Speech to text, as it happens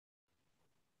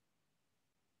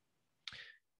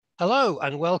Hello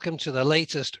and welcome to the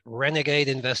latest Renegade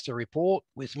Investor Report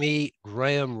with me,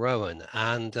 Rowan.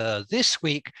 And this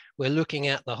week, we're looking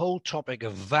at the whole topic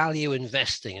of value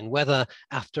investing and whether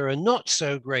after a not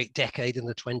so great decade in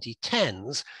the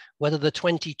 2010s, whether the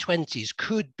 2020s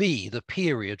could be the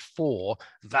period for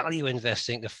value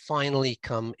investing to finally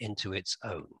come into its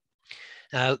own.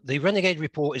 The Renegade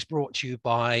Report is brought to you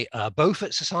by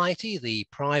Beaufort Society, the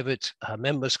private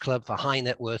members club for high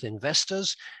net worth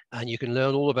investors. And you can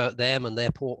learn all about them and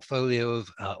their portfolio of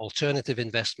alternative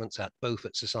investments at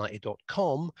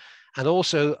beaufortsociety.com. And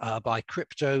also by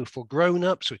Crypto for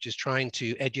Grown-ups, which is trying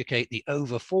to educate the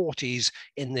over 40s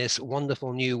in this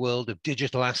wonderful new world of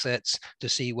digital assets to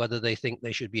see whether they think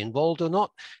they should be involved or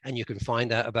not. And you can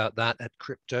find out about that at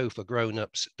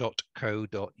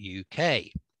cryptoforgrownups.co.uk.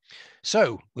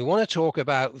 So we want to talk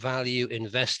about value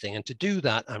investing. And to do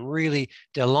that, I'm really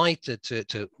delighted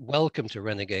to welcome to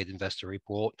Renegade Investor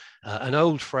Report an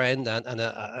old friend and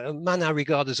a man I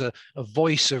regard as a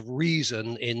voice of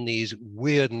reason in these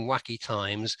weird and wacky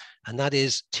times. And that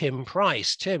is Tim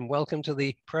Price. Tim, welcome to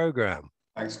the program.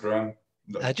 Thanks, Graham.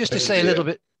 Just to say a little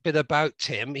bit about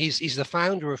Tim, he's the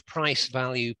founder of Price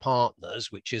Value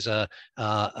Partners, which is an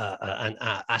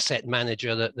asset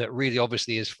manager that really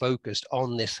obviously is focused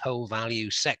on this whole value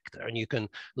sector. And you can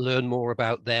learn more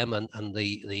about them and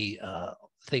the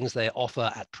things they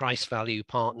offer at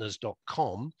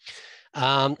pricevaluepartners.com.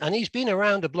 And he's been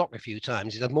around the block a few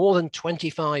times. He's had more than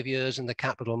 25 years in the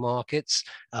capital markets,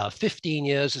 15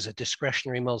 years as a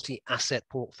discretionary multi-asset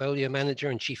portfolio manager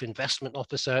and chief investment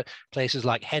officer at places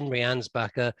like Henry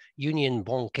Ansbacher, Union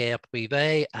Bancaire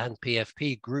Privée, and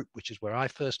PFP Group, which is where I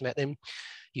first met him.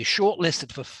 He's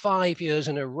shortlisted for 5 years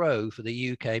in a row for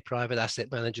the UK Private Asset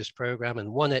Managers Programme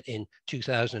and won it in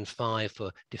 2005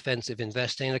 for defensive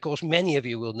investing. And of course, many of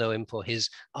you will know him for his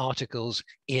articles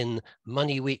in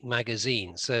Money Week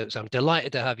magazine. So I'm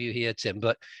delighted to have you here, Tim.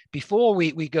 But before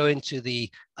we go into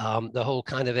the whole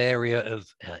kind of area of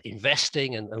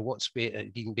investing and what's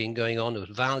been going on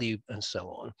with value and so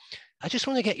on, I just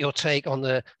want to get your take on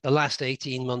the last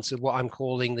 18 months of what I'm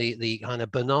calling the kind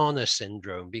of banana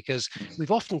syndrome, because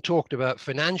we've often talked about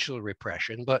financial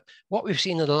repression, but what we've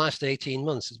seen in the last 18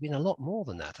 months has been a lot more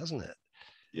than that, hasn't it?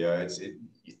 Yeah,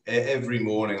 every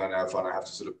morning I now find I have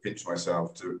to sort of pinch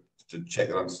myself to check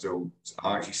that I'm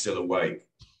actually still awake.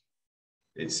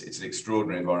 It's an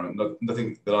extraordinary environment.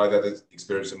 Nothing that I've ever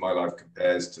experienced in my life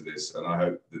compares to this, and I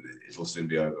hope that it'll soon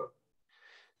be over.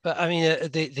 But I mean,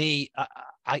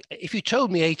 if you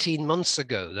told me 18 months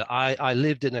ago that I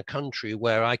lived in a country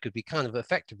where I could be kind of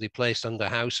effectively placed under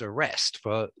house arrest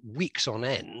for weeks on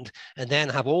end, and then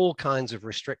have all kinds of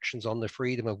restrictions on the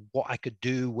freedom of what I could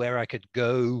do, where I could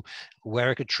go, where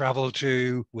I could travel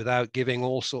to, without giving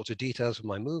all sorts of details of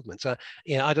my movements, I'd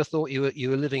have thought you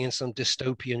were living in some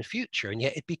dystopian future, and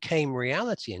yet it became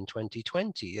reality in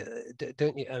 2020,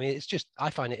 don't you? I mean, it's just,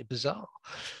 I find it bizarre.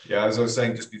 Yeah, as I was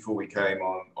saying just before we came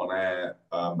on air,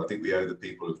 I think we owe the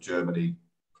people of Germany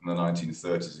from the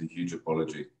 1930s a huge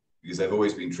apology, because they've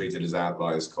always been treated as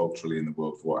outliers culturally in the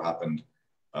world for what happened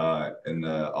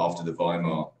after the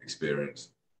Weimar experience.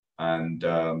 And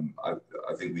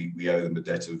I think we owe them a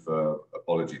debt of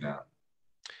apology now.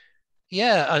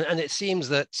 Yeah, and it seems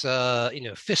that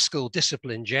fiscal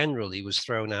discipline generally was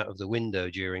thrown out of the window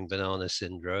during banana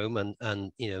syndrome, and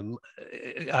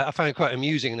I find it quite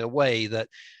amusing in a way that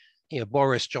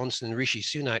Boris Johnson and Rishi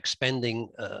Sunak spending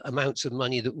amounts of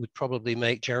money that would probably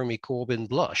make Jeremy Corbyn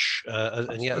blush,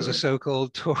 and yet as a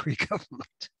so-called Tory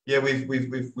government. Yeah,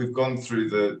 we've gone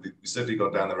through we've certainly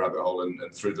gone down the rabbit hole and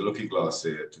through the looking glass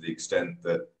here, to the extent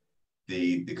that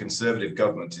the Conservative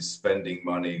government is spending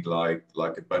money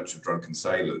like a bunch of drunken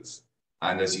sailors.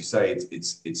 And as you say,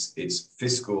 it's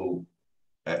fiscal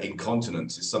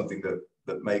incontinence is something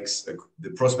that makes the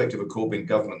prospect of a Corbyn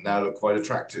government now look quite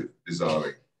attractive,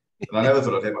 bizarrely. And I never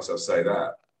thought I'd hear myself say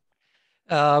that.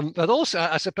 But also,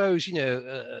 I suppose,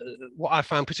 what I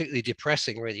found particularly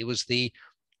depressing really was the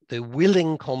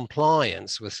willing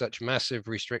compliance with such massive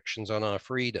restrictions on our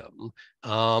freedom,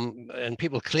 and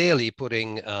people clearly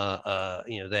putting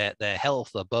their health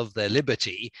above their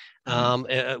liberty,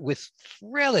 with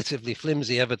relatively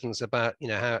flimsy evidence about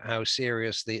how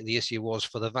serious the issue was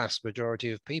for the vast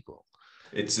majority of people.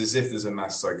 It's as if there's a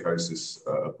mass psychosis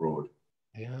abroad.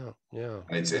 Yeah.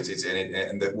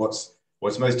 And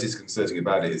what's most disconcerting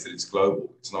about it is that it's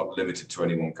global. It's not limited to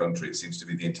any one country. It seems to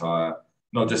be the entire,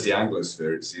 not just the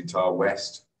Anglosphere, it's the entire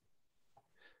West.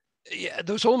 Yeah,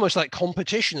 there was almost like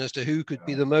competition as to who could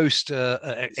be the most.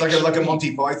 It's like a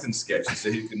Monty Python sketch, so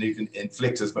who can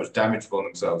inflict as much damage upon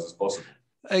themselves as possible.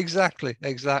 Exactly.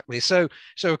 So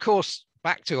of course,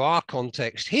 back to our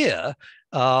context here,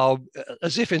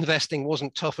 as if investing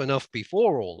wasn't tough enough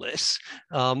before all this,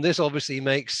 this obviously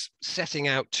makes setting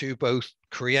out to both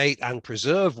create and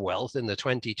preserve wealth in the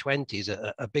 2020s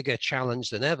a bigger challenge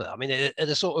than ever. I mean, at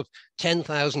a sort of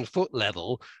 10,000 foot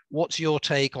level, what's your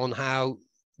take on how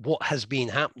what has been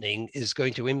happening is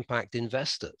going to impact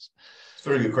investors? It's a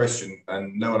very good question,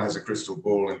 and no one has a crystal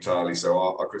ball entirely, so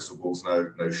our crystal ball's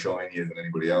no shinier than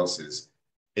anybody else's.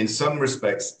 In some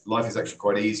respects, life is actually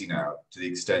quite easy now to the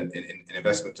extent in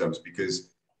investment terms, because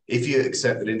if you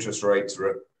accept that interest rates are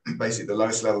at basically the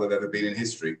lowest level they've ever been in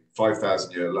history,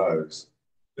 5,000-year lows,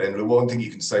 then the one thing you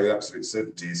can say with absolute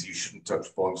certainty is you shouldn't touch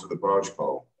bonds with a barge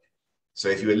pole. So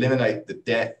if you eliminate the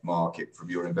debt market from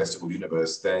your investable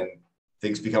universe, then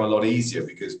things become a lot easier,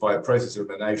 because by a process of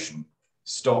elimination,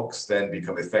 stocks then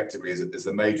become effectively, as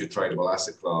the major tradable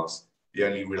asset class, the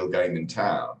only real game in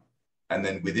town. And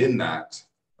then within that,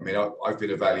 I mean, I've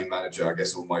been a value manager, I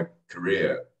guess, all my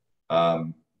career.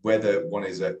 Whether one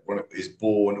is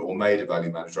born or made a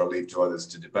value manager, I'll leave to others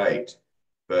to debate.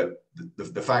 But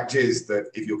the fact is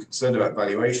that if you're concerned about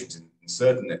valuations in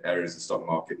certain areas of the stock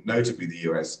market, notably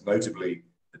the US, notably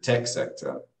the tech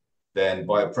sector, then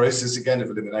by a process, again, of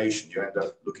elimination, you end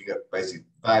up looking at basic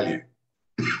value.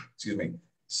 Excuse me.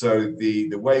 So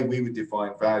the way we would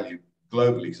define value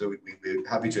globally, so we're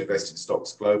happy to invest in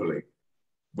stocks globally,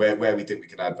 where we think we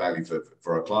can add value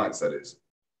for our clients, that is,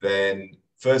 then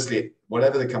firstly,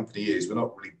 whatever the company is,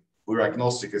 we're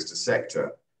agnostic as to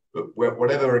sector, but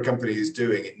whatever a company is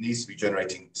doing, it needs to be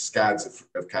generating scads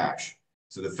of cash.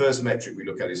 So the first metric we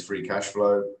look at is free cash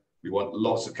flow. We want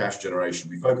lots of cash generation.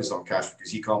 We focus on cash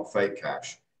because you can't fake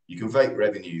cash. You can fake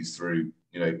revenues through,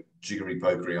 jiggery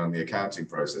pokery on the accounting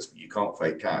process, but you can't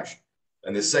fake cash.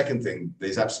 And the second thing that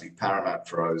is absolutely paramount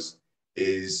for us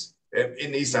is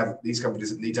these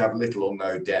companies need to have little or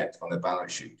no debt on their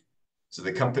balance sheet. So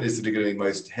the companies that are going to be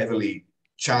most heavily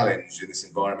challenged in this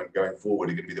environment going forward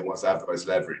are going to be the ones that have the most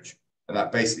leverage. And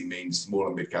that basically means small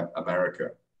and mid cap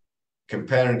America.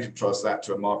 Compare and contrast that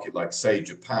to a market like, say,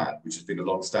 Japan, which has been a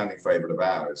long-standing favorite of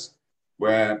ours,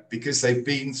 where because they've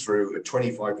been through a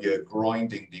 25-year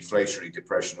grinding deflationary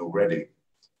depression already,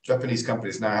 Japanese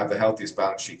companies now have the healthiest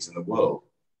balance sheets in the world.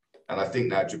 And I think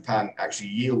now Japan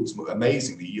actually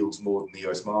amazingly yields more than the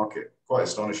US market. Quite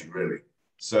astonishing, really.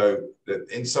 So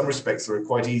in some respects, there are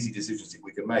quite easy decisions that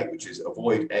we can make, which is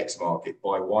avoid X market,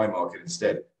 buy Y market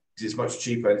instead, because it's much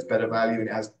cheaper and it's better value and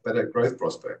it has better growth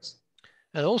prospects.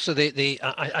 And also,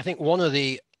 I think one of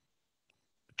the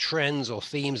trends or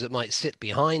themes that might sit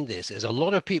behind this is a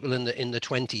lot of people in the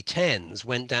 2010s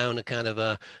went down a kind of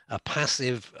a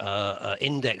passive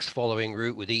index following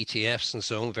route with ETFs and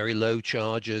so on, very low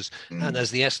charges. And as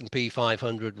the S&P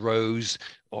 500 rose,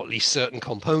 or at least certain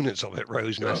components of it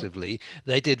rose massively,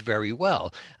 they did very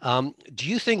well. Do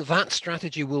you think that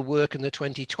strategy will work in the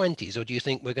 2020s, or do you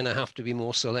think we're going to have to be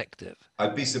more selective?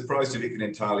 I'd be surprised if it can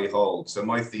entirely hold. So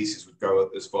my thesis would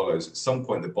go as follows. At some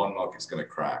point, the bond market's going to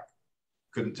crack.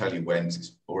 Couldn't tell you when.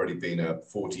 It's already been a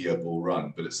 40-year bull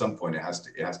run, but at some point it has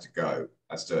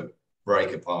to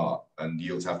break apart and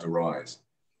yields have to rise.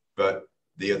 But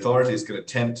the authority is going to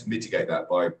attempt to mitigate that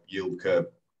by yield curve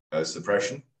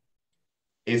suppression.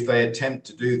 If they attempt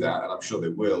to do that, and I'm sure they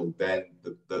will, then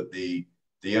the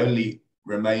only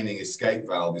remaining escape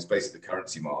valve is basically the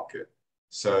currency market.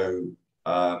 So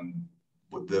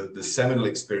the seminal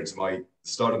experience of the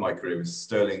start of my career was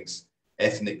sterling's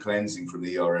ethnic cleansing from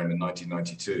the ERM in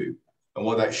 1992. And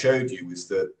what that showed you was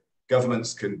that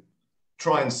governments can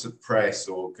try and suppress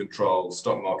or control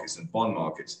stock markets and bond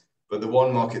markets, but the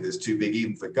one market that's too big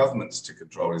even for governments to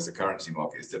control is the currency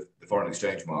market, is the foreign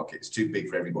exchange market. It's too big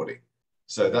for everybody.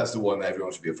 So that's the one that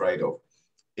everyone should be afraid of.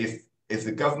 If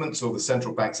the governments or the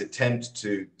central banks attempt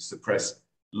to suppress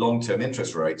long-term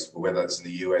interest rates, whether that's in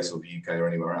the US or the UK or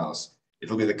anywhere else,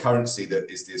 it'll be the currency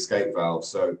that is the escape valve.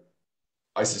 So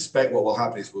I suspect what will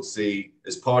happen is we'll see,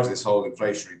 as part of this whole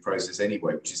inflationary process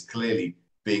anyway, which is clearly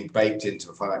being baked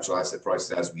into financial asset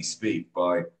prices as we speak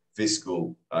by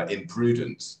fiscal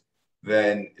imprudence,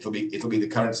 then it'll be the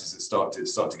currencies that start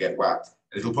to get whacked.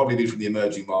 And it'll probably be from the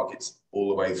emerging markets all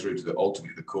the way through to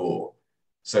ultimately the core.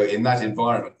 So in that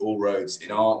environment, all roads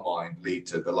in our mind lead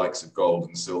to the likes of gold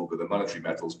and silver, the monetary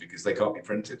metals, because they can't be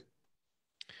printed.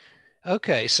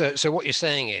 Okay, so what you're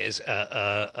saying is,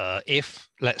 if,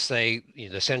 let's say,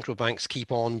 the central banks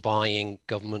keep on buying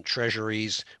government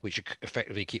treasuries, which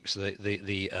effectively keeps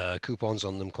the coupons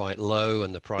on them quite low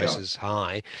and the prices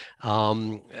high,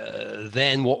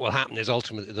 then what will happen is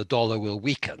ultimately the dollar will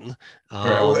weaken.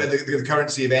 Correct. Well, the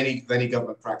currency of any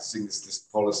government practicing this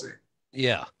policy.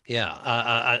 Yeah,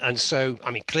 yeah, and so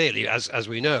I mean, clearly, as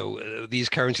we know, these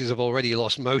currencies have already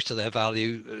lost most of their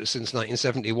value since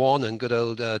 1971, and good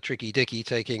old Tricky Dicky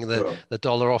taking Sure, the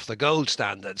dollar off the gold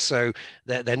standard. So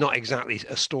they're not exactly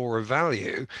a store of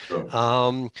value. sure.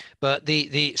 Um, but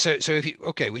so if you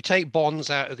okay, we take bonds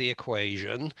out of the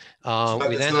equation. We then So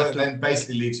have that to then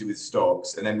basically leaves you with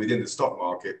stocks, and then within the stock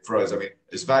market, for us, I mean,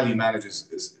 as value managers,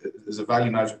 as a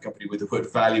value management company with the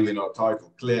word value in our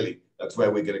title, clearly that's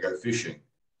where we're going to go fishing.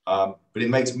 But it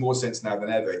makes more sense now than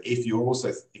ever if you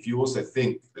also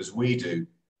think, as we do,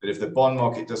 that if the bond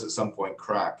market does at some point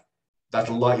crack,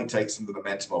 that'll likely take some of the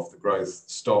momentum off the growth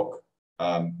stock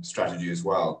strategy as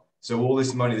well. So all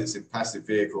this money that's in passive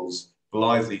vehicles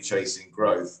blithely chasing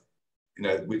growth, you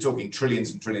know, we're talking trillions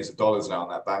and trillions of dollars now on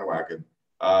that bandwagon.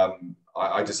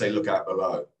 I just say look out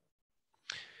below.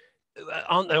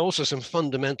 aren't there also some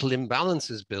fundamental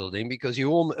imbalances building because you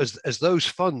almost as those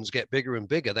funds get bigger and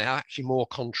bigger, they have actually more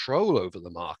control over the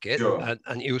market, Sure.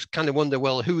 and you kind of wonder,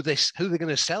 well, who they're going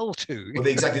to sell to. Well,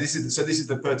 exactly. This is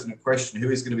the pertinent question: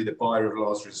 who is going to be the buyer of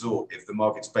last resort if the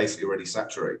market's basically already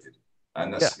saturated?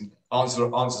 And Yeah. that's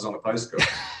answers on a postcard.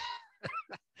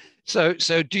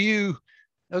 So do you?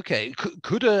 Okay,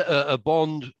 could a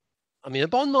bond? I mean, a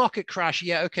bond market crash,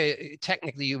 yeah, okay.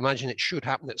 Technically, you imagine it should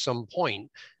happen at some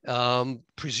point.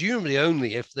 Presumably,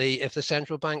 only if the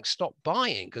central bank stop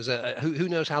buying, because who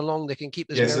knows how long they can keep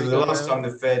this Yeah. So the last merry-go-round.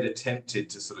 time the Fed attempted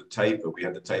to sort of taper, we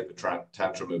had the taper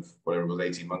tantrum of whatever it was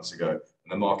 18 months ago,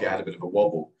 and the market had a bit of a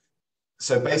wobble.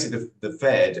 So basically, the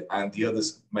Fed and the other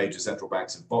major central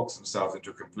banks have boxed themselves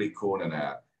into a complete corner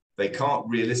now. They can't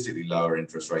realistically lower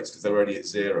interest rates because they're already at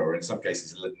zero, or in some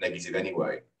cases negative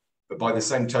anyway. But by the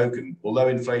same token, although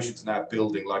inflation's now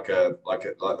building like the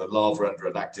lava under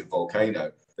an active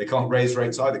volcano, they can't raise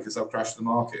rates either because they'll crash the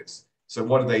markets. So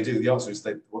what do? The answer is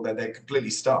they're completely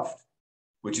stuffed,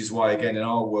 which is why, again, in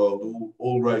our world,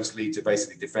 all roads lead to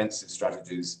basically defensive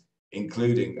strategies,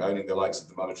 including owning the likes of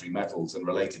the monetary metals and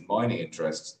related mining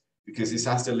interests, because this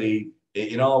has to lead,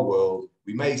 in our world,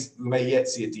 we may yet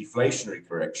see a deflationary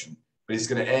correction, but it's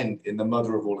going to end in the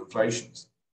mother of all inflations.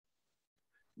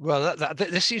 Well,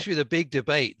 this seems to be the big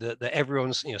debate that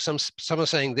everyone's, some are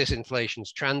saying this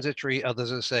inflation's transitory,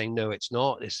 others are saying no, it's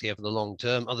not, it's here for the long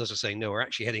term. Others are saying no, we're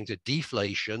actually heading to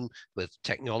deflation with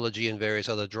technology and various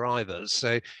other drivers.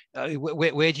 So,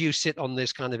 where do you sit on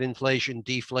this kind of inflation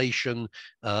deflation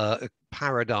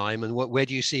paradigm, and where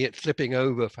do you see it flipping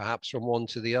over, perhaps from one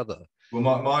to the other? Well,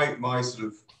 my sort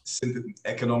of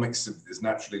economic sympathies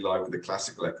naturally lie with the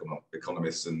classical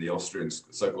economists and the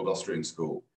so-called Austrian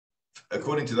school.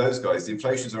 According to those guys, the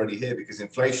inflation is already here because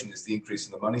inflation is the increase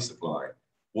in the money supply.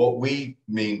 What we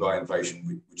mean by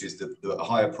inflation, which is the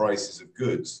higher prices of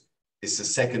goods, is the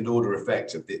second order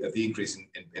effect of the increase in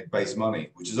base money,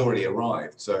 which has already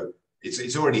arrived. So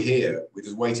it's already here. We're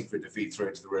just waiting for it to feed through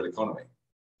into the real economy.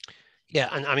 Yeah,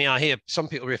 and I mean, I hear some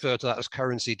people refer to that as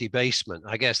currency debasement.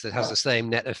 I guess that has the same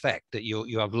net effect that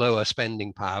you have lower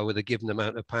spending power with a given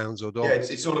amount of pounds or Yeah, dollars.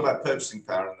 it's all about purchasing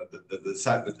power, and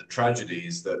the tragedy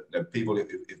is that people who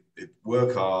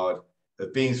work hard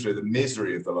have been through the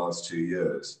misery of the last 2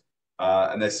 years,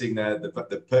 and they're seeing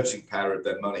the purchasing power of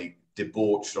their money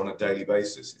debauched on a daily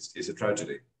basis. It's a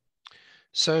tragedy.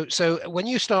 So when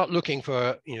you start looking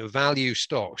for value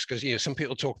stocks, because some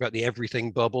people talk about the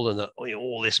everything bubble and that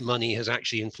all this money has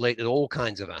actually inflated all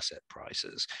kinds of asset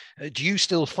prices, do you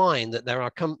still find that there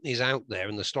are companies out there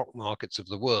in the stock markets of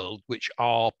the world which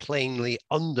are plainly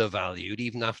undervalued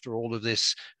even after all of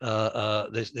this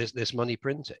money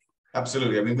printing?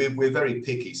 Absolutely. I mean, we're very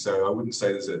picky, so I wouldn't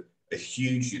say there's a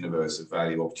huge universe of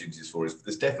value opportunities for us, but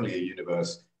there's definitely a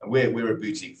universe, and we're a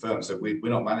boutique firm, so we're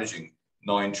not managing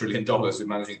 $9 trillion. We're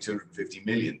managing 250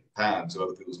 million pounds of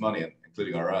other people's money,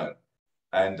 including our own.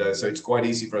 And so it's quite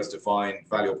easy for us to find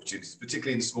value opportunities,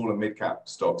 particularly in small and mid cap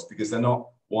stocks, because they're not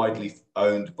widely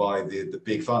owned by the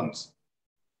big funds.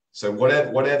 So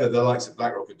whatever the likes of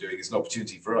BlackRock are doing is an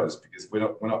opportunity for us because we're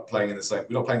not playing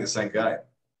the same game.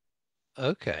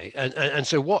 Okay, and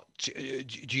so what do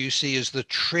you see as the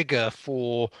trigger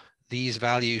for these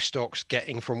value stocks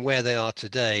getting from where they are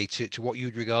today to what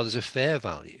you'd regard as a fair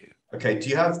value? Okay, do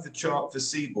you have the chart for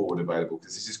Seaboard available?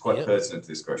 Because this is quite Yeah, pertinent to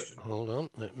this question. hold on,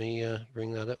 let me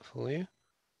bring that up for you.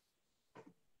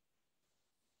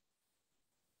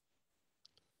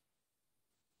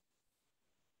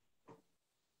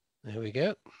 There we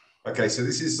go. Okay, so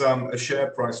this is a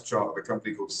share price chart of a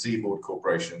company called Seaboard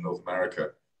Corporation in North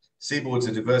America. Seaboard's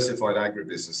a diversified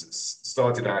agribusiness. It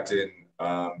started out in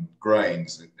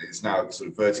grains. It's now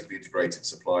sort of vertically integrated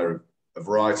supplier of a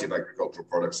variety of agricultural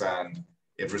products and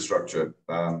infrastructure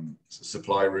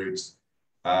supply routes.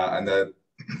 And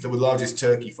the largest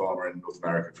turkey farmer in North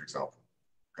America, for example.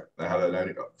 They have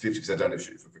only 50%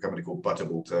 ownership of a company called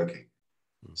Butterball Turkey.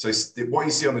 So what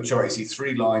you see on the chart, you see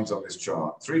 3 lines on this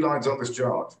chart. 3 lines on this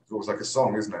chart. It's almost like a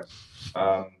song, isn't it?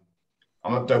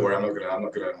 Don't worry, I'm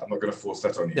not gonna force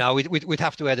that on you. No, we'd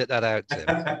have to edit that out, Tim.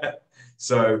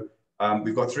 So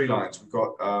we've got 3 lines. We've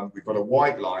got a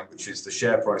white line, which is the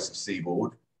share price of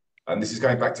Seaboard, and this is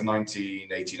going back to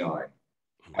 1989.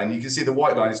 And you can see the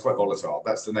white line is quite volatile.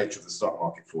 That's the nature of the stock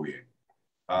market for you.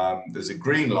 There's a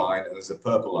green line and there's a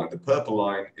purple line. The purple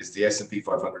line is the S&P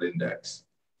 500 index.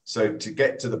 So to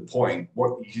get to the point,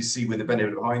 what you see with the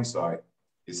benefit of hindsight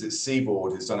is that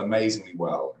Seaboard has done amazingly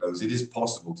well. In other words, it is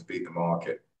possible to beat the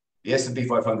market. The S&P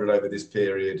 500 over this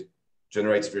period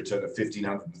generated a return of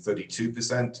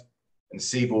 1,532%, and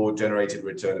Seaboard generated a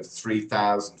return of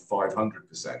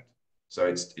 3,500%. So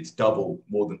it's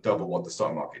more than double what the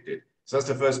stock market did. So that's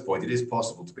the first point. It is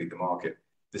possible to beat the market.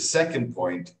 The second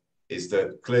point is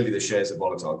that clearly the shares are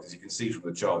volatile, because you can see from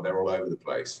the chart, they're all over the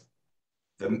place.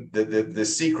 The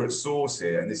secret sauce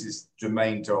here, and this is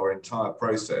germane to our entire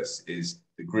process, is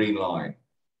the green line.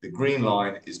 The green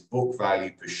line is book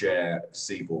value per share of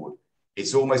Seaboard.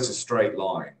 It's almost a straight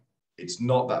line. It's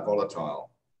not that volatile.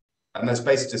 And that's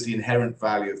basically just the inherent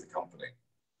value of the company.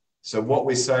 So what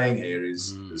we're saying here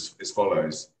is as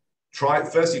follows.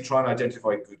 Firstly, try and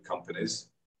identify good companies.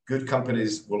 Good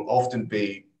companies will often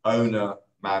be owner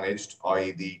managed,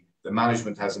 i.e. the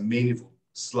management has a meaningful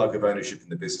slug of ownership in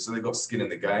the business, so they've got skin in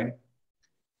the game.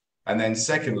 And then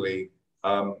secondly,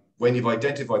 when you've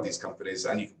identified these companies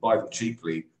and you can buy them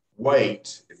cheaply,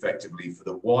 wait effectively for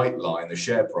the white line, the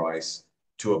share price,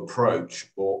 to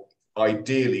approach or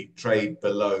ideally trade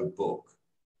below book,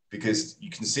 because you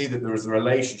can see that there is a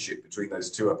relationship between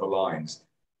those 2 upper lines.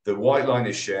 The white line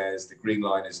is shares, the green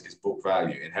line is book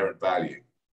value, inherent value.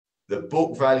 The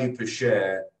book value per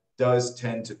share does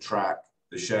tend to track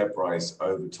the share price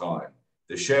over time.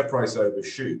 The share price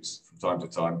overshoots from time to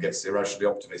time, gets irrationally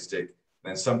optimistic, and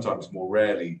then sometimes more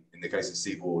rarely, in the case of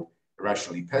Seaboard,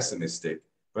 irrationally pessimistic.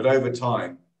 But over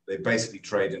time, they basically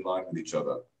trade in line with each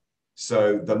other.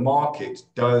 So the market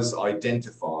does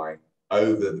identify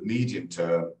over the medium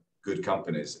term good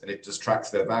companies, and it just tracks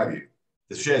their value.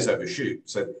 The shares overshoot.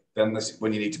 So then this is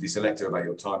when you need to be selective about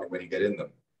your timing when you get in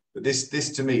them. But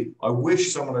this to me, I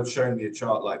wish someone had shown me a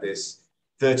chart like this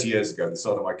 30 years ago at the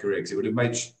start of my career, because it would have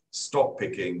made stock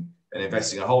picking and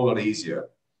investing a whole lot easier.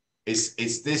 It's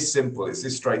this simple, it's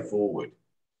this straightforward.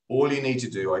 All you need to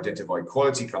do, identify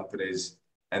quality companies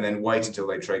and then wait until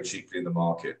they trade cheaply in the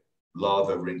market.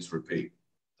 Lather, rinse, repeat.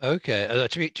 Okay.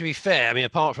 To be fair, I mean,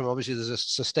 apart from obviously there's a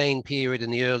sustained period in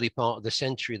the early part of the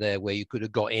century there where you could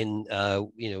have got in,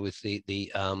 with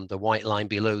the white line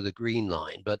below the green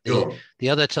line. But the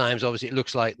other times, obviously, it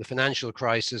looks like the financial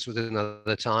crisis was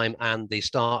another time, and the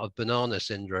start of banana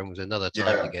syndrome was another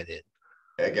time to get in.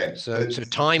 Again, so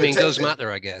timing does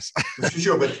matter, I guess. For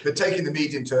sure, but taking the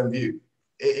medium-term view,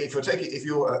 if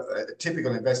you're a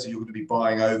typical investor, you're going to be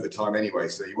buying over time anyway,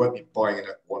 so you won't be buying in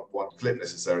one clip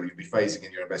necessarily. You'll be phasing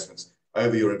in your investments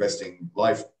over your investing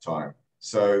lifetime.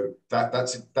 So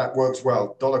that works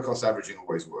well. Dollar cost averaging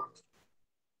always works.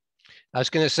 I was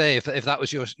going to say, if that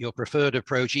was your preferred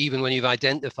approach, even when you've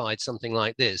identified something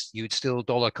like this, you would still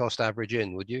dollar cost average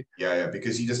in, would you? Yeah,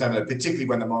 because you just haven't, particularly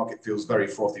when the market feels very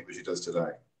frothy, which it does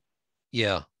today.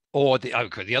 Yeah. Or the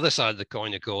other side of the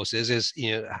coin, of course, is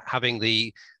having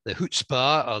the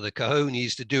chutzpah or the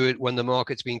cojones to do it when the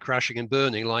market's been crashing and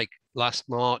burning, like last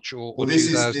March or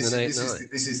 2008.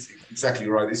 This is exactly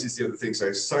right. This is the other thing.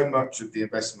 So much of the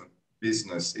investment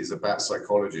business is about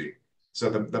psychology. So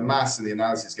the maths and the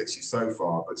analysis gets you so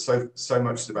far, but so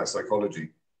much is about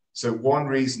psychology. So one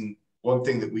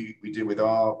thing that we do with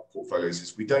our portfolios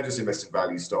is we don't just invest in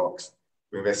value stocks.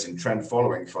 We invest in trend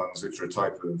following funds, which are a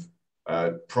type of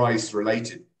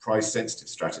price-related, price-sensitive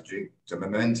strategy, it's a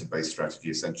momentum-based strategy,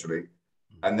 essentially.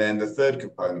 And then the third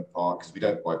component part, because we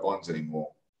don't buy bonds anymore,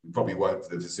 we probably won't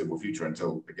for the foreseeable future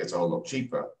until it gets a whole lot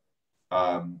cheaper.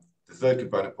 The third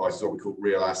component part is what we call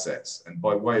real assets. And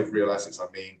by way of real assets, I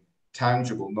mean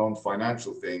tangible,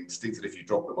 non-financial things that if you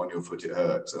drop them on your foot, it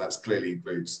hurts. So that clearly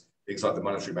includes things like the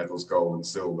monetary metals, gold and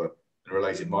silver, and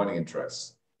related mining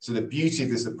interests. So the beauty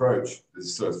of this approach,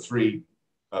 this sort of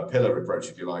 3-pillar approach,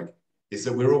 if you like, is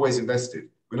that we're always invested.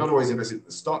 We're not always invested in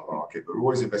the stock market, but we're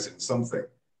always invested in something.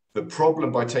 The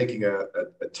problem by taking a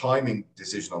timing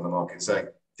decision on the market and saying,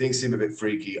 things seem a bit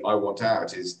freaky, I want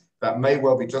out, is that may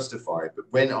well be justified, but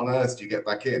when on earth do you get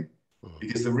back in?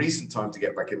 Because the recent time to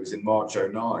get back in was in March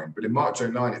 09. But in March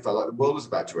 09, it felt like the world was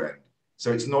about to end.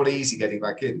 So it's not easy getting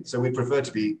back in. So we prefer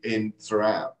to be in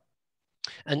throughout.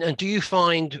 And do you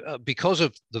find, because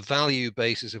of the value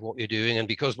basis of what you're doing, and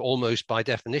because almost by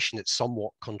definition it's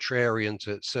somewhat contrarian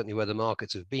to certainly where the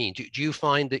markets have been, do you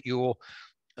find that you're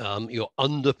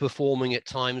underperforming at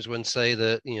times when, say,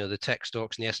 the tech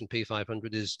stocks and the S&P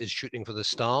 500 is shooting for the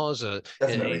stars?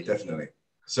 Definitely.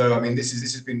 So I mean, this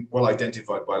has been well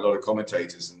identified by a lot of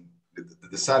commentators, and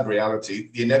the sad reality,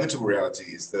 the inevitable reality,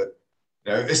 is that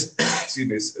excuse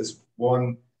me, as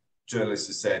one journalist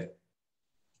has said,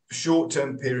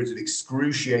 short-term periods of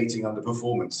excruciating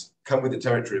underperformance come with the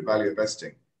territory of value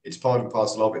investing. It's part and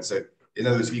parcel of it. So in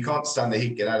other words, if you can't stand the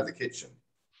heat, get out of the kitchen.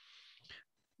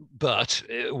 But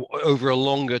over a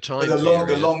longer time the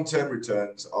period, long-term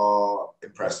returns are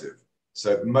impressive.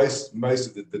 So most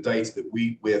of the data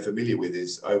that we're familiar with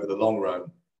is over the long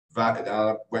run.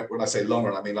 When I say long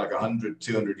run, I mean like 100,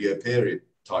 200-year period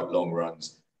type long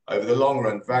runs. Over the long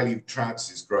run, value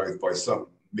trounces growth by some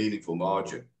meaningful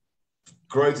margin.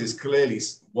 Growth has clearly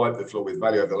wiped the floor with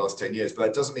value over the last 10 years, but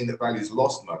that doesn't mean that value's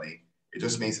lost money. It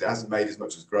just means it hasn't made as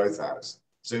much as growth has.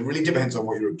 So it really depends on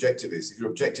what your objective is. If your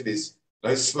objective is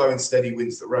slow and steady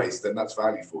wins the race, then that's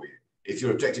value for you. If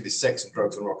your objective is sex and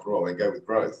drugs and rock and roll, then go with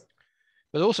growth.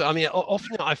 But also, I mean,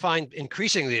 often I find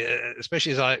increasingly,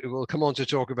 especially as I will come on to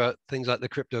talk about things like the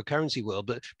cryptocurrency world,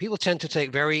 but people tend to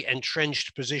take very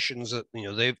entrenched positions that,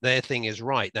 their thing is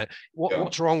right. Now,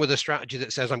 what's wrong with a strategy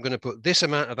that says I'm going to put this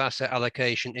amount of asset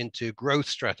allocation into growth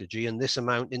strategy and this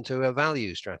amount into a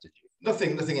value strategy?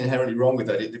 Nothing inherently wrong with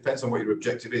that. It depends on what your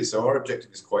objective is. So our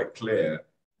objective is quite clear.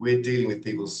 We're dealing with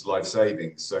people's life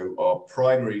savings. So our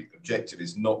primary objective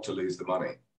is not to lose the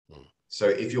money. So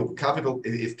if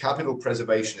capital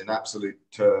preservation in absolute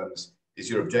terms is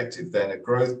your objective, then a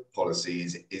growth policy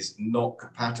is not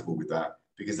compatible with that,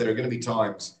 because there are going to be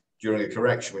times during a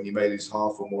correction when you may lose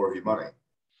half or more of your money.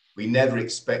 We never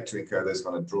expect to incur those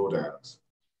kind of drawdowns.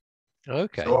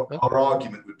 Okay. So our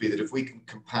argument would be that if we can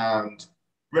compound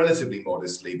relatively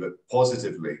modestly but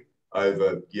positively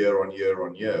over year on year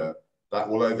on year, that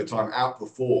will over time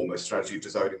outperform a strategy of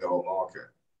just owning the whole market.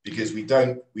 Because the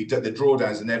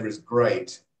drawdowns are never as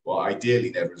great, well, ideally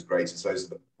never as great as those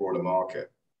of the broader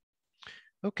market.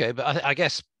 Okay, but I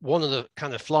guess one of the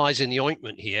kind of flies in the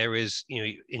ointment here is,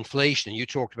 inflation. You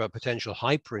talked about potential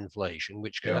hyperinflation,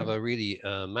 which can have a really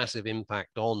massive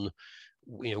impact on,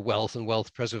 wealth and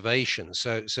wealth preservation.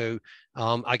 So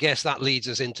I guess that leads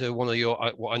us into one of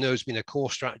your, what I know has been a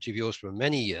core strategy of yours for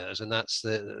many years, and that's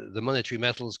the monetary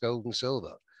metals, gold and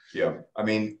silver. Yeah, I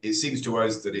mean, it seems to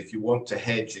us that if you want to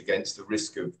hedge against the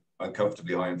risk of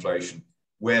uncomfortably high inflation,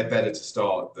 where better to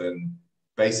start than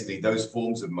basically those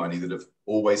forms of money that have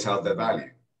always held their value.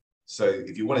 So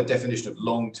if you want a definition of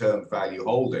long-term value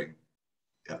holding,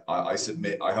 I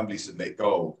humbly submit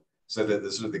gold. So that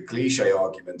the sort of the cliche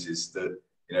argument is that,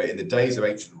 in the days of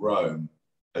ancient Rome,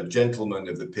 a gentleman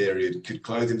of the period could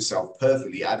clothe himself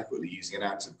perfectly adequately using an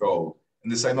ounce of gold.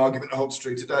 And the same argument holds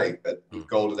true today with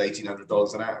gold at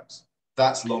 $1,800 an ounce.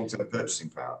 That's long-term purchasing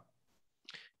power.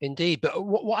 Indeed, but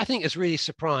what I think has really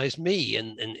surprised me,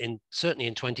 and certainly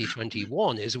in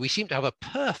 2021, is we seem to have a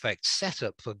perfect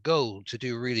setup for gold to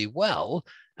do really well,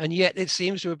 and yet it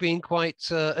seems to have been quite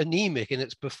anemic in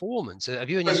its performance. Have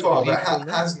you any sort of view on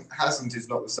that? Hasn't is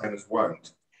not the same as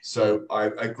won't. So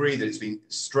I agree that it's been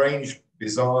strange,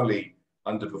 bizarrely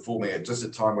underperforming at just a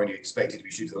time when you expect it to be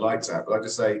shooting the lights out. But I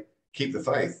just say, keep the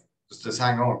faith. Just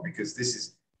hang on, because this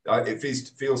is. It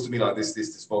feels to me like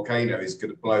this volcano is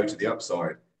going to blow to the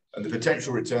upside, and the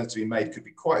potential returns to be made could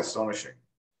be quite astonishing.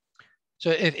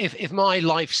 So if my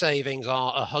life savings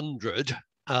are 100,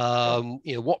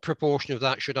 what proportion of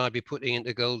that should I be putting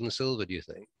into gold and silver, do you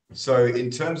think? So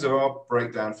in terms of our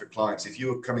breakdown for clients, if you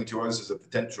were coming to us as a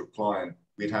potential client,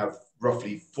 we'd have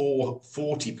roughly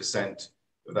 40%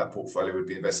 of that portfolio would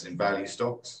be invested in value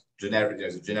stocks,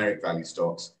 generic value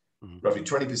stocks. Mm-hmm. Roughly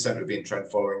 20% would be in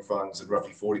trend following funds, and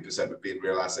roughly 40% would be in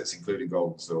real assets, including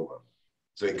gold and silver.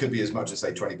 So it could be as much as,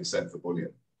 say, 20% for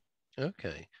bullion.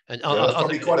 Okay. And that's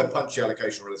probably quite a punchy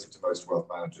allocation relative to most wealth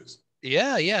managers.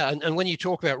 Yeah. And when you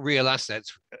talk about real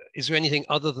assets, is there anything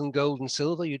other than gold and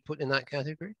silver you'd put in that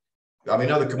category? I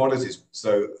mean, other commodities.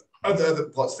 So other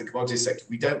parts of the commodities sector,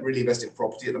 we don't really invest in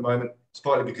property at the moment. It's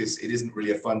partly because it isn't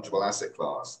really a fungible asset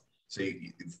class. So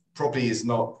property is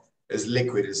not as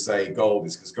liquid as, say, gold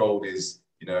is, because gold is,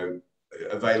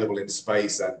 available in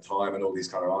space and time and all these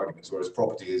kind of arguments, whereas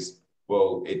property is,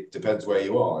 well, it depends where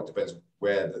you are. It depends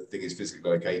where the thing is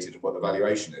physically located and what the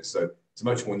valuation is. So it's a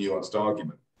much more nuanced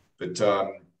argument. But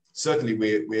certainly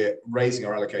we're raising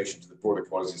our allocation to the broader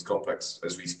commodities complex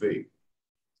as we speak.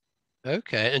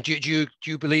 Okay. And do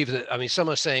you believe that? I mean, some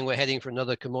are saying we're heading for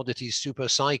another commodities super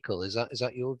cycle. Is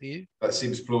that your view? That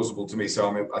seems plausible to me. So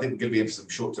I think we're going to be in for some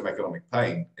short-term economic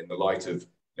pain in the light of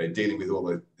dealing with all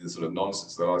the sort of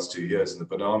nonsense the last 2 years and the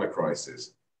banana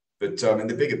crisis. But in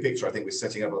the bigger picture, I think we're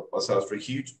setting up ourselves for a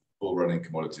huge bull run in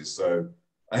commodities. So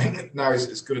I think now is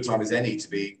as good a time as any to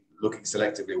be looking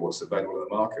selectively at what's available in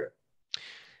the market.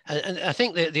 And I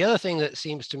think that the other thing that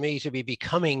seems to me to be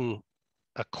becoming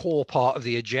a core part of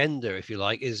the agenda, if you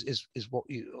like, is what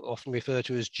you often refer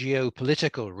to as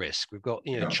geopolitical risk. We've got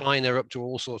Yeah. China up to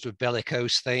all sorts of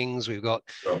bellicose things. We've got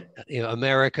Sure.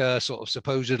 America sort of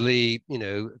supposedly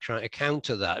trying to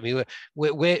counter that. I mean,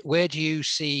 where do you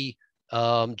see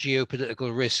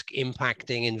geopolitical risk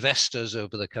impacting investors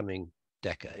over the coming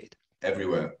decade?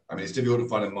 Everywhere. I mean, it's difficult to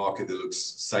find a market that looks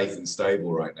safe and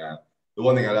stable right now. The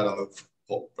one thing I'd add on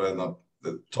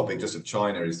the topic just of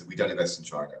China is that we don't invest in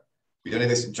China. We don't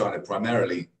invest in China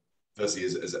primarily, firstly,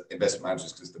 as investment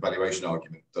managers, because the valuation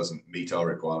argument doesn't meet our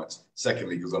requirements.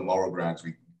 Secondly, because on moral grounds,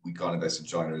 we can't invest in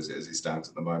China as it stands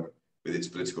at the moment with its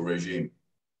political regime.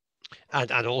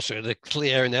 And also the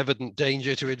clear and evident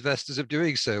danger to investors of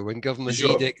doing so when government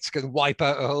Sure. edicts can wipe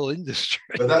out a whole industry.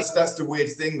 But that's the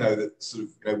weird thing, though, that sort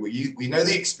of we know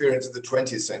the experience of the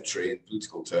 20th century in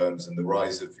political terms and the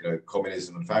rise of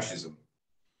communism and fascism.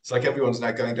 It's like everyone's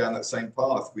now going down that same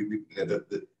path.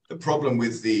 The problem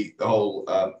with the whole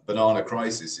banana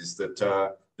crisis is that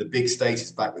the big state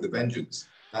is back with a vengeance.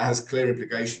 That has clear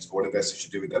implications for what investors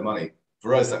should do with their money.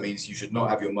 For us, that means you should not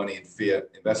have your money in fiat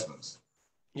investments.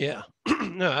 Yeah,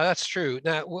 no, that's true.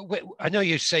 Now, I know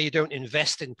you say you don't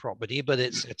invest in property, but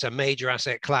it's a major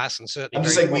asset class and certainly I'm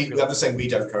just saying we have the same we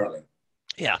don't currently.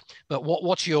 Yeah, but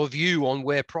what's your view on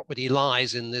where property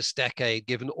lies in this decade,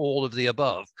 given all of the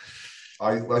above?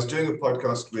 I was doing a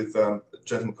podcast with a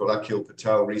gentleman called Akhil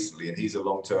Patel recently, and he's a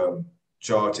long-term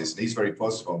chartist, and he's very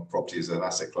positive on property as an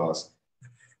asset class.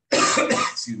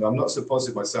 Excuse me, I'm not so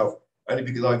positive myself, only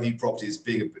because I view property as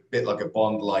being a bit like a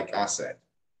bond-like asset.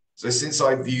 So since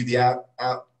I view the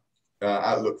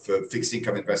outlook for fixed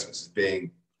income investments as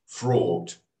being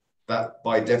fraught, that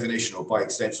by definition or by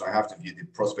extension, I have to view the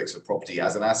prospects of property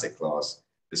as an asset class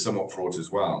as somewhat fraught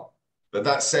as well. But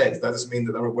that said, that doesn't mean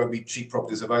that there won't be cheap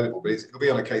properties available, but it'll be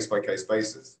on a case-by-case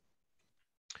basis.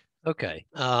 Okay,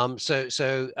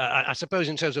 so I suppose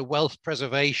in terms of wealth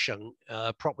preservation,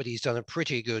 property's done a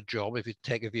pretty good job if you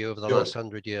take a view over the last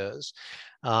 100 years.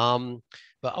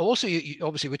 But also,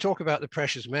 obviously, we talk about the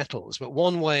precious metals, but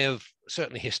one way of,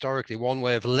 certainly historically, one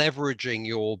way of leveraging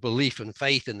your belief and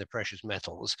faith in the precious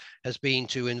metals has been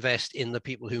to invest in the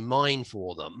people who mine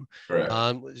for them.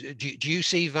 Do you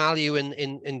see value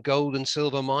in gold and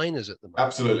silver miners at the moment?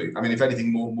 Absolutely. I mean, if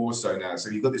anything, more so now.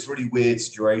 So you've got this really weird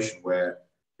situation where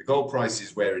the gold price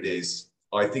is where it is.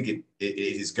 I think it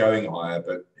is going higher,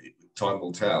 but time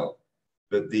will tell.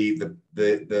 But the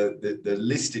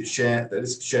listed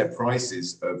share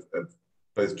prices of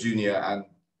both junior and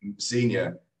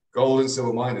senior gold and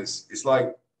silver miners, it's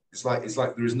like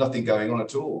there is nothing going on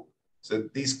at all. So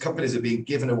these companies are being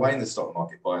given away in the stock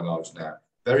market by and large now.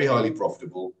 Very highly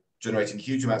profitable, generating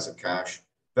huge amounts of cash,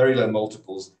 very low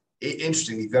multiples.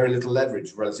 Interestingly, very little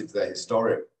leverage relative to their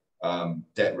historic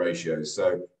debt ratios.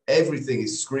 So everything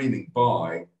is screaming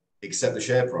buy except the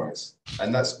share price.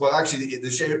 And that's, well, actually, the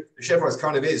share price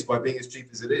kind of is by being as cheap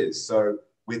as it is. So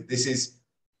I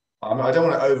don't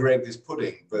want to over-egg this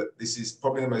pudding, but this is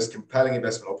probably the most compelling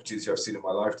investment opportunity I've seen in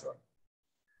my lifetime.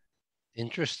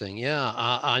 Interesting. Yeah,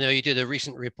 I know you did a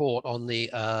recent report on the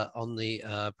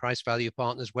Price Value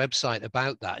Partners website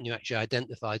about that, and you actually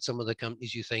identified some of the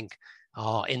companies you think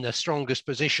are in the strongest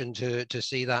position to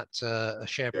see that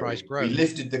share price grow. We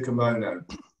lifted the kimono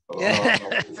on our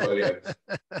portfolio.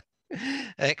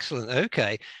 Excellent.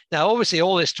 Okay. Now, obviously,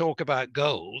 all this talk about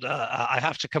gold, I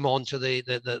have to come on to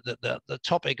the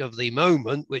topic of the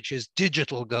moment, which is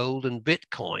digital gold and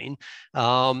Bitcoin.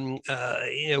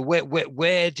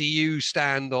 Where do you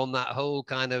stand on that whole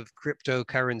kind of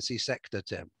cryptocurrency sector,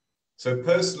 Tim? So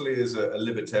personally, as a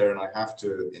libertarian, I have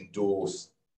to endorse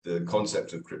the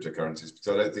concept of cryptocurrencies because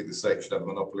I don't think the state should have a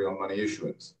monopoly on money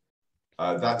issuance.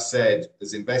 That said,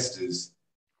 as investors,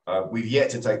 we've yet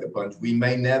to take the plunge. We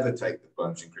may never take the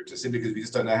plunge in crypto simply because we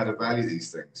just don't know how to value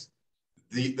these things.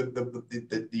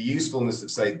 The usefulness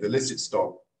of, say, the listed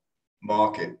stock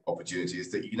market opportunity is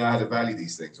that you know how to value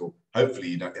these things, or hopefully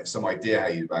you have some idea how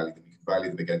you value them. You can value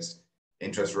them against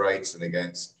interest rates and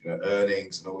against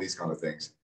earnings and all these kind of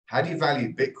things. How do you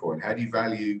value Bitcoin? How do you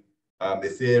value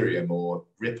Ethereum or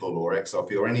Ripple or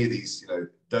XRP or any of these,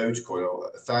 Dogecoin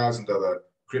or 1,000 other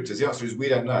cryptos? The answer is we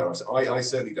don't know. I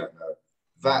certainly don't know.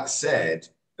 That said,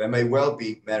 there may well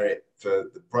be merit for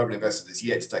the private investor that's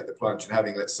yet to take the plunge and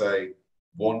having, let's say,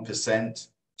 1%,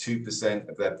 2%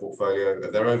 of their portfolio,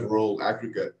 of their overall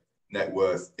aggregate net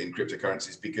worth in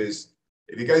cryptocurrencies. Because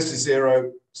if it goes to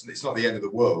zero, it's not the end of the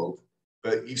world,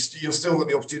 but you've still got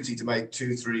the opportunity to make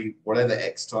 2, 3, whatever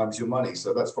X times your money.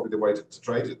 So that's probably the way to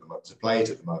trade it at the moment, to play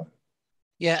it at the moment.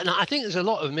 Yeah, and I think there's a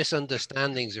lot of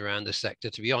misunderstandings around the sector,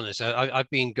 to be honest. I've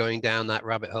been going down that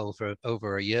rabbit hole for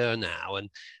over a year now. And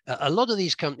a lot of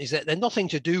these companies, they're nothing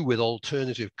to do with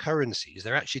alternative currencies.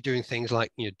 They're actually doing things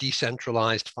like,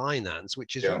 decentralized finance,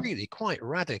 which is really quite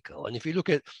radical. And if you look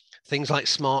at things like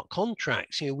smart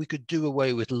contracts, we could do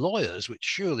away with lawyers, which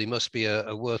surely must be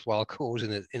a worthwhile cause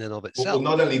in and of itself. Well,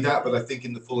 not only that, but I think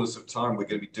in the fullness of time, we're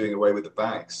going to be doing away with the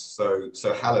banks. So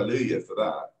hallelujah for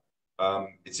that.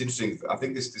 It's interesting. I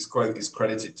think this quote is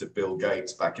credited to Bill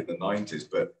Gates back in the 90s,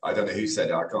 but I don't know who said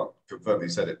it. I can't confirm who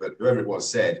said it, but whoever it was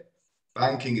said,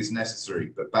 banking is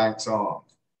necessary, but banks aren't.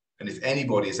 And if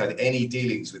anybody has had any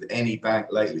dealings with any bank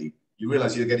lately, you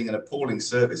realize you're getting an appalling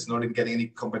service, not even getting any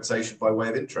compensation by way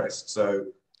of interest. So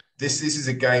this is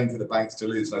a game for the banks to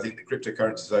lose. And I think the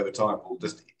cryptocurrencies over time will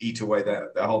just eat away their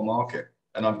whole market.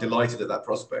 And I'm delighted at that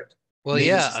prospect. Well,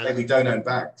 Needless to say, we don't own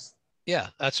banks. Yeah,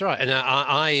 that's right. And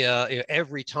I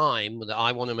every time that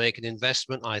I want to make an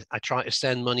investment, I try to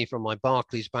send money from my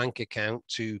Barclays bank account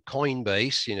to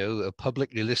Coinbase, a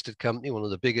publicly listed company, one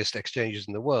of the biggest exchanges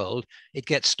in the world. It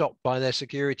gets stopped by their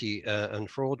security and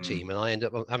fraud team. And I end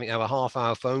up having to have a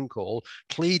half-hour phone call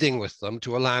pleading with them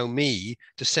to allow me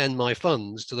to send my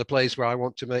funds to the place where I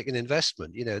want to make an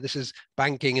investment. This is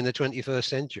banking in the 21st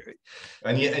century.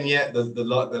 And yet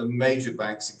the major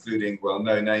banks, including, well,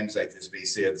 no names,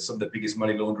 HSBC, are some of the biggest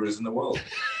money launderers in the world.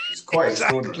 It's quite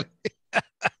extraordinary.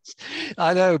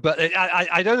 I know, but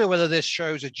I don't know whether this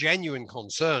shows a genuine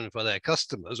concern for their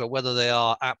customers or whether they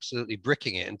are absolutely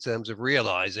bricking it in terms of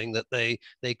realizing that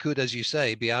they could, as you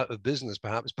say, be out of business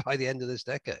perhaps by the end of this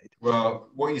decade. Well,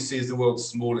 what you see is the world's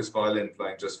smallest violin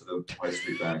playing just for the high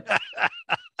street bank.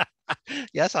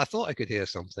 Yes, I thought I could hear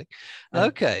something.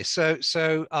 Okay, so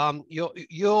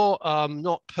you're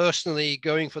not personally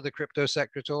going for the crypto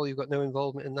sector at all. You've got no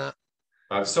involvement in that.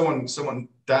 Someone,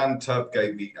 Dan Tubb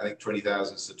gave me, I think,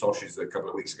 20,000 satoshis a couple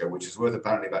of weeks ago, which is worth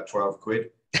apparently about 12 quid.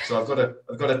 So I've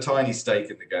got a tiny stake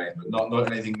in the game, but not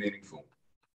anything meaningful.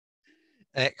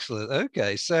 Excellent.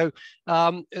 Okay, so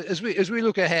as we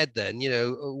look ahead, then,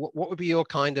 what would be your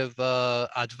kind of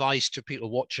advice to people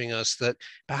watching us that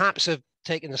perhaps have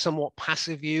taken a somewhat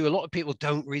passive view? A lot of people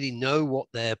don't really know what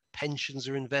their pensions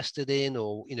are invested in,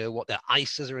 or what their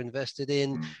ISAs are invested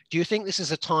in. Do you think this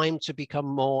is a time to become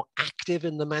more active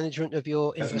in the management of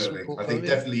your investment portfolio? I think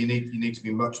definitely you need to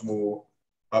be much more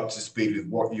up to speed with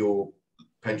what your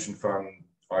pension fund,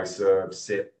 ISA,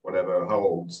 SIP, whatever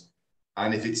holds.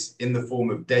 And if it's in the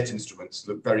form of debt instruments,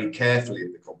 look very carefully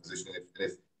at the composition, and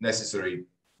if necessary,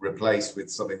 replace with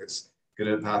something that's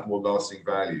going to have more lasting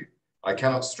value. I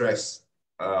cannot stress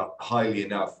highly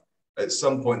enough, at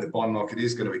some point the bond market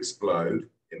is going to explode.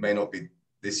 It may not be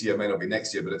this year, may not be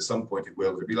next year, but at some point it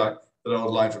will. It'll be like that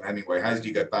old line from Hemingway: how did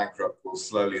you go bankrupt? Well,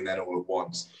 slowly and then all at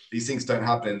once. These things don't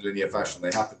happen in linear fashion.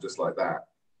 They happen just like that.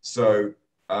 So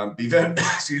be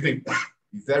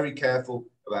very careful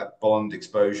about bond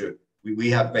exposure.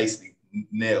 We have basically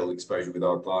nil exposure with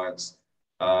our clients.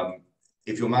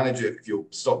 If your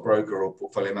stockbroker or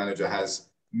portfolio manager has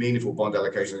meaningful bond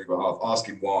allocation on your behalf, ask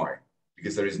him why,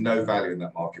 because there is no value in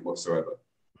that market whatsoever.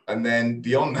 And then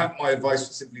beyond that, my advice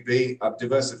would simply be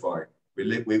diversify.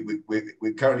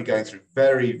 We're currently going through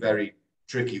very, very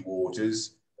tricky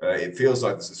waters. It feels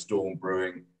like there's a storm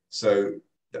brewing. So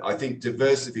I think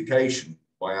diversification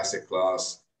by asset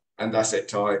class and asset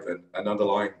type and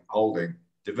underlying holding,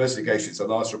 diversification is the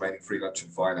last remaining free lunch in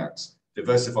finance.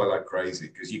 Diversify like crazy,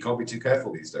 because you can't be too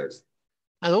careful these days.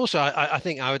 And also, I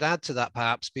think I would add to that,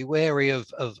 perhaps be wary of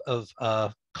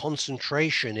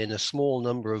concentration in a small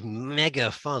number of mega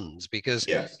funds, because,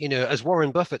 yes, as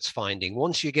Warren Buffett's finding,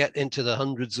 once you get into the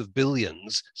hundreds of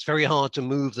billions, it's very hard to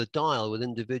move the dial with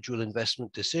individual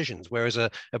investment decisions. Whereas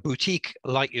a boutique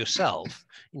like yourself,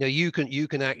 you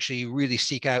can actually really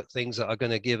seek out things that are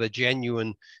going to give a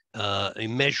genuine,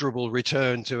 immeasurable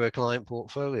return to a client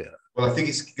portfolio. Well, I think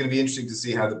it's going to be interesting to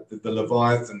see how the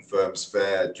Leviathan firms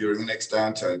fare during the next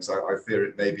downturn. So I fear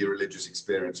it may be a religious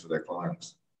experience for their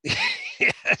clients.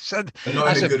 Yes, and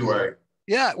not in a good way.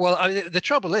 Yeah, well, I mean, the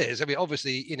trouble is,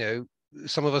 obviously,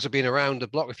 some of us have been around the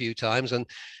block a few times, and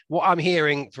what I'm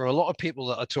hearing from a lot of people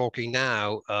that are talking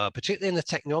now, particularly in the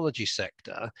technology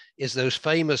sector, is those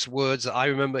famous words that I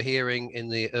remember hearing in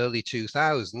the early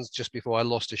 2000s, just before I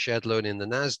lost a shed loan in the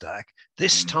Nasdaq.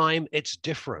 This time it's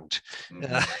different.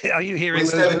 Are you hearing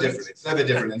it's those never words? different. It's never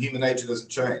different, and human nature doesn't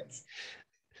change.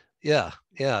 Yeah.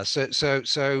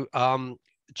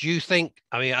 Do you think,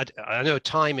 I mean, I know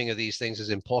timing of these things is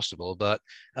impossible, but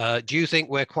do you think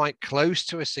we're quite close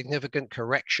to a significant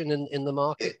correction in the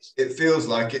markets? It feels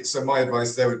like it. So my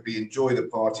advice there would be enjoy the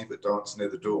party, but dance near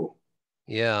the door.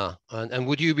 Yeah. And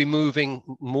would you be moving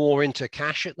more into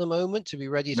cash at the moment to be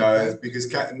ready to No, pay? because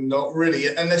not really,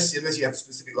 unless you have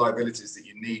specific liabilities that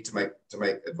you need to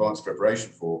make advanced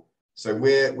preparation for. So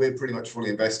we're pretty much fully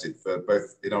invested for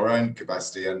both in our own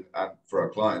capacity and for our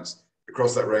clients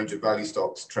across that range of value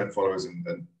stocks, trend followers,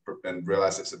 and real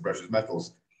assets and precious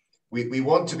metals. We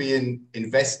want to be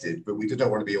invested, but we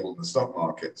don't want to be all in the stock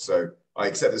market. So I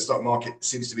accept the stock market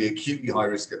seems to be acutely high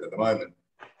risk at the moment.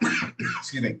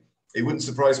 Excuse me. It wouldn't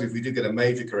surprise me if we do get a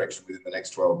major correction within the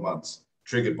next 12 months,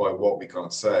 triggered by what we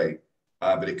can't say,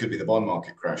 but it could be the bond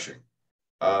market crashing.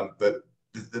 But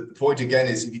the point again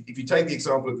is, if you take the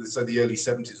example of the early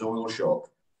 70s oil shock,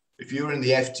 if you were in the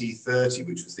FT30,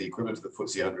 which was the equivalent of the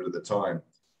FTSE 100 at the time,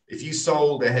 if you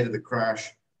sold ahead of the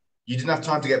crash, you didn't have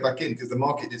time to get back in because the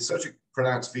market did such a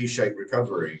pronounced V-shaped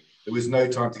recovery. There was no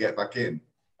time to get back in.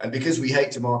 And because we hate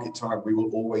to market time, we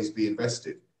will always be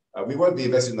invested. We won't be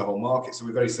invested in the whole market, so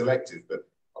we're very selective. But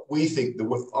we think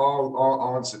that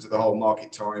our answer to the whole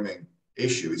market timing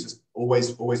issue is just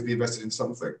always be invested in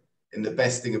something, in the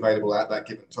best thing available at that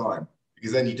given time.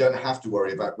 Because then you don't have to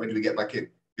worry about when do we get back in.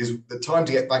 Because the time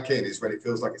to get back in is when it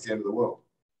feels like it's the end of the world.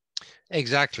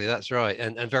 Exactly, that's right,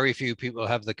 and very few people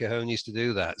have the cojones to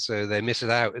do that, so they miss it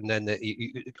out, and then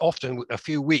often a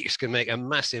few weeks can make a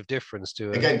massive difference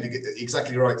to. Again,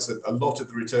 exactly right. So a lot of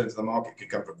the returns to the market can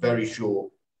come from very short,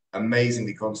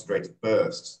 amazingly concentrated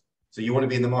bursts. So you want to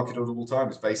be in the market at all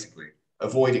times, basically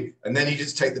avoiding. And then you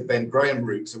just take the Ben Graham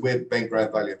route. So we're Ben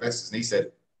Graham Value Investors, and he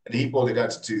said, and he boiled it down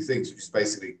to two things, which is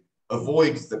basically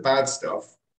avoid the bad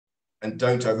stuff and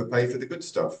don't overpay for the good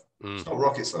stuff. It's not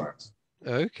rocket science.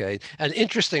 Okay, and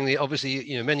interestingly,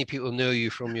 obviously, many people know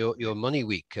you from your Money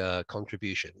Week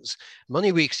contributions.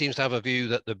 Money Week seems to have a view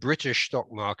that the British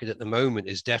stock market at the moment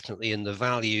is definitely in the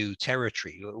value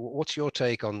territory. What's your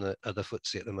take on the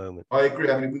FTSE at the moment? I agree.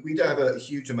 I mean, we don't have a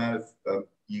huge amount of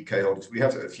UK holders. We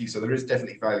have a few, so there is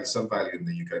definitely some value in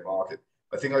the UK market.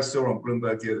 I think I saw on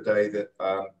Bloomberg the other day that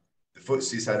the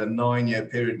FTSE's had a 9-year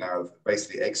period now of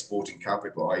basically exporting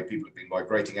capital, i.e. people have been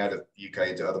migrating out of the UK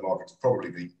into other markets,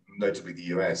 notably the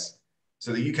US.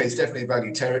 So the UK is definitely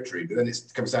value territory, but then it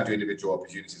comes down to individual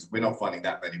opportunities. We're not finding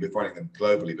that many. We're finding them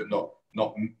globally, but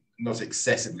not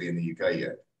excessively in the UK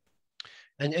yet.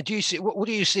 And do you see what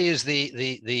do you see as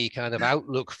the kind of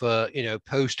outlook for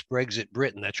post Brexit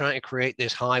Britain? They're trying to create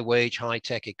this high wage, high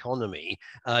tech economy.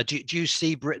 Do you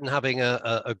see Britain having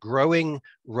a growing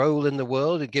role in the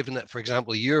world? And given that, for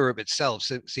example, Europe itself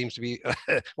seems to be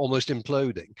almost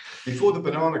imploding. Before the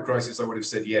banana crisis, I would have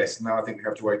said yes. Now I think we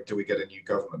have to wait until we get a new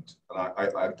government,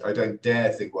 and I don't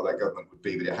dare think what that government would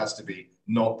be, but it has to be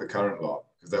not the current lot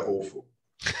because they're awful.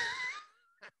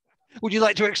 Would you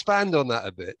like to expand on that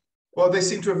a bit? Well, they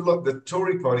seem to have the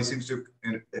Tory party seems to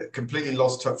have completely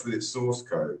lost touch with its source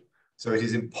code. So it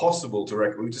is impossible to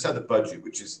reckon. We just had the budget,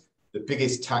 which is the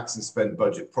biggest tax and spend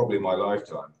budget probably in my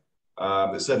lifetime.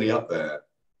 It's certainly up there.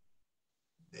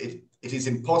 It is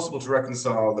impossible to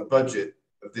reconcile the budget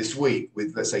of this week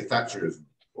with, let's say, Thatcherism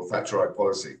or Thatcherite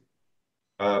policy.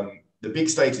 The big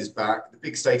state is back. The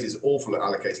big state is awful at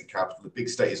allocating capital. The big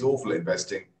state is awful at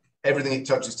investing. Everything it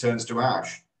touches turns to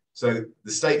ash. So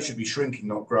the state should be shrinking,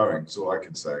 not growing, is all I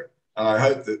can say. And I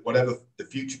hope that whatever the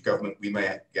future government we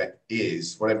may get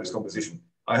is, whatever its composition,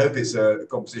 I hope it's a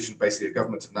composition, basically a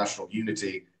government of national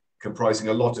unity, comprising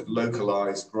a lot of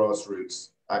localized grassroots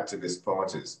activist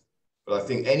parties. But I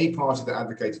think any party that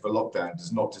advocated for lockdown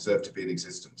does not deserve to be in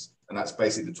existence. And that's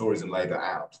basically the Tories and Labour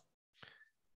out.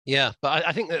 Yeah, but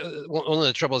I think that one of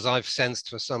the troubles I've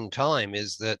sensed for some time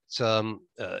is that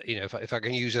if I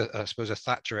can use I suppose a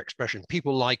Thatcher expression,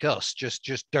 people like us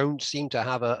just don't seem to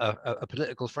have a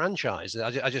political franchise.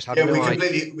 I just have no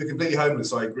idea. We're completely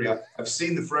homeless. I agree. I've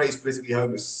seen the phrase politically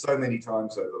homeless so many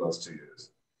times over the last 2 years.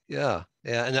 Yeah,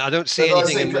 and I don't see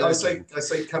anything emerging. I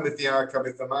say cometh the hour,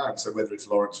 cometh the man. So whether it's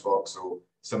Lawrence Fox or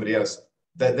somebody else,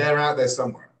 they're out there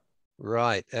somewhere.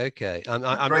 Right. Okay. I'm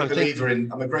a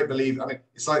great believer. I mean,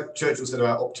 it's like Churchill said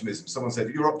about optimism. Someone said,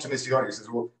 "You're optimistic, aren't you?" He says,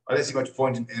 "Well, I don't see much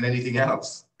point in anything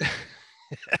else."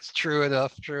 That's true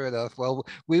enough. True enough. Well,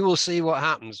 we will see what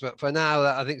happens. But for now,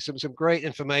 I think some great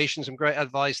information, some great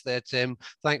advice there, Tim.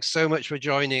 Thanks so much for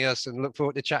joining us, and look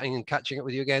forward to chatting and catching up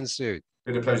with you again soon.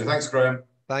 Been a pleasure. Thanks, Graham.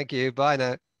 Thank you. Bye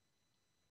now.